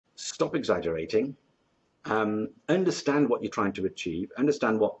stop exaggerating, understand what you're trying to achieve,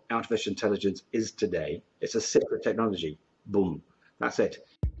 understand what artificial intelligence is today. It's a secret technology. Boom. That's it.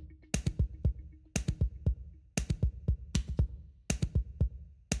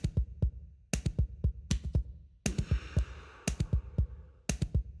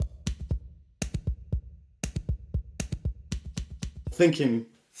 Thinking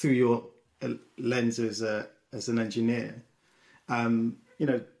through your lens as an engineer,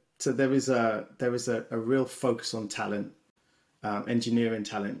 so there is a real focus on talent, engineering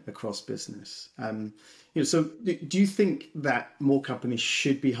talent across business. So do you think that more companies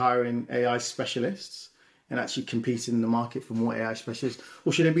should be hiring AI specialists and actually competing in the market for more AI specialists,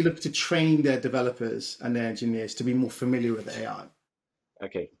 or should they be looking to train their developers and their engineers to be more familiar with AI?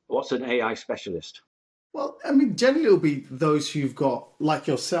 Okay, what's an AI specialist? Well, I mean, generally it'll be those who've got, like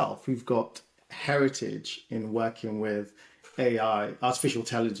yourself, who've got heritage in working with AI, artificial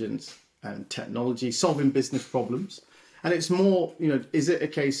intelligence and technology, solving business problems. And it's more, is it a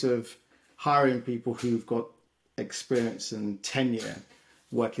case of hiring people who've got experience and tenure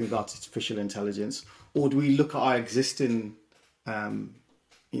working with artificial intelligence, or do we look at our existing,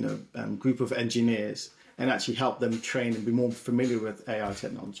 group of engineers and actually help them train and be more familiar with AI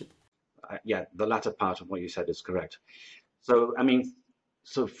technology? Yeah, the latter part of what you said is correct. So, I mean,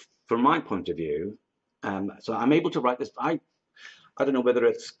 from my point of view, so I'm able to write this. I don't know whether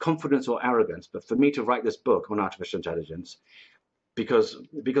it's confidence or arrogance, but for me to write this book on artificial intelligence, because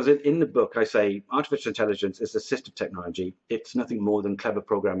in the book I say artificial intelligence is assistive technology. It's nothing more than clever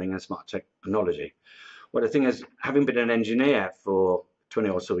programming and smart technology. Well, the thing is, having been an engineer for 20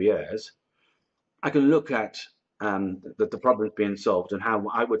 or so years, I can look at the problems being solved and how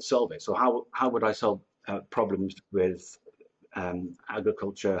I would solve it. So how would I solve problems with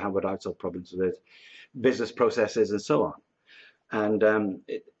agriculture? How would I solve problems with business processes and so on? And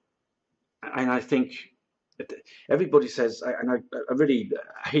I think everybody says, and I really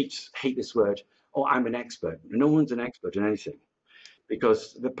hate this word, oh, I'm an expert. No one's an expert in anything,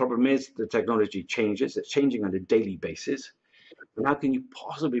 because the problem is the technology changes. It's changing on a daily basis. And how can you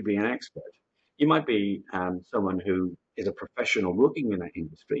possibly be an expert? You might be someone who is a professional working in that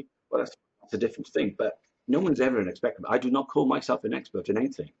industry. Well, that's a different thing, but no one's ever an expert. I do not call myself an expert in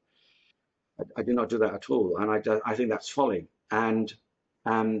anything. I do not do that at all, and I think that's folly. And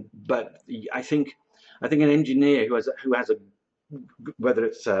but I think an engineer who has a whether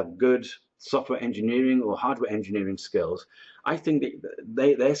it's good software engineering or hardware engineering skills, I think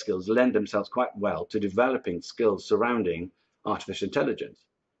that their skills lend themselves quite well to developing skills surrounding artificial intelligence,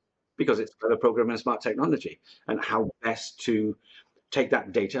 because it's clever programming and smart technology, and how best to take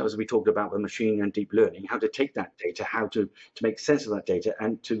that data, as we talked about with machine and deep learning, how to take that data, how to make sense of that data,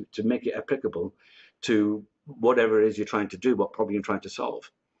 and to make it applicable to whatever it is you're trying to do, what problem you're trying to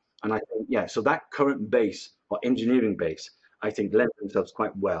solve. And I think, yeah, so that current base or engineering base, I think, lends themselves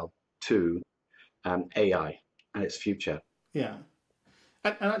quite well to AI and its future. Yeah.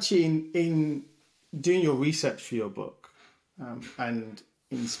 And actually, in doing your research for your book, and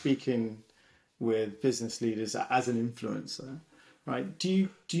in speaking with business leaders as an influencer, right? Do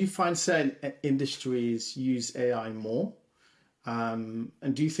you find certain industries use AI more? And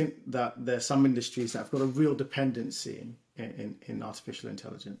do you think that there are some industries that have got a real dependency in artificial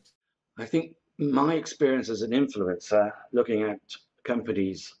intelligence? I think my experience as an influencer, looking at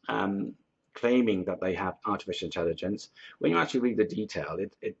companies claiming that they have artificial intelligence, when you actually read the detail,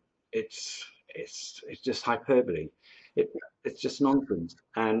 it's just hyperbole. It's just nonsense,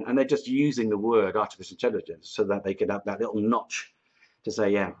 and they're just using the word artificial intelligence so that they can have that little notch to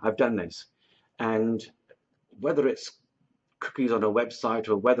say, yeah, I've done this. And whether it's cookies on a website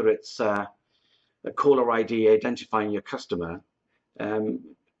or whether it's a caller ID identifying your customer,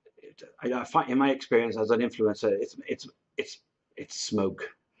 I find, in my experience as an influencer, it's smoke.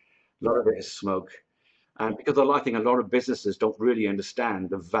 A lot of it is smoke. And because I think a lot of businesses don't really understand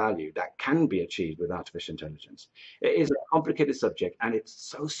the value that can be achieved with artificial intelligence. It is a complicated subject, and it's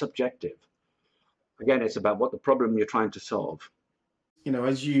so subjective. Again, it's about what the problem you're trying to solve.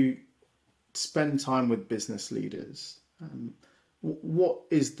 As you spend time with business leaders, what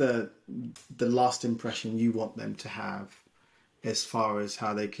is the last impression you want them to have as far as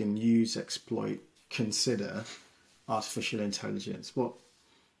how they can use, exploit, consider artificial intelligence?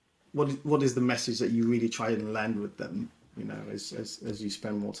 What is the message that you really try and land with them, as you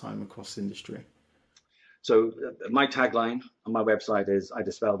spend more time across the industry? So my tagline on my website is, I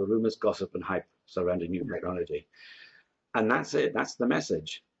dispel the rumors, gossip and hype surrounding new technology. And that's it. That's the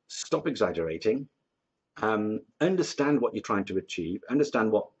message. Stop exaggerating. Understand what you're trying to achieve.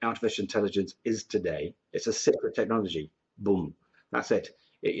 Understand what artificial intelligence is today. It's a secret technology. Boom. That's it.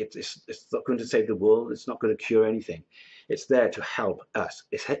 It's not going to save the world. It's not going to cure anything. It's there to help us.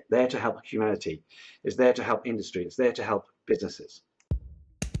 It's there to help humanity. It's there to help industry. It's there to help businesses.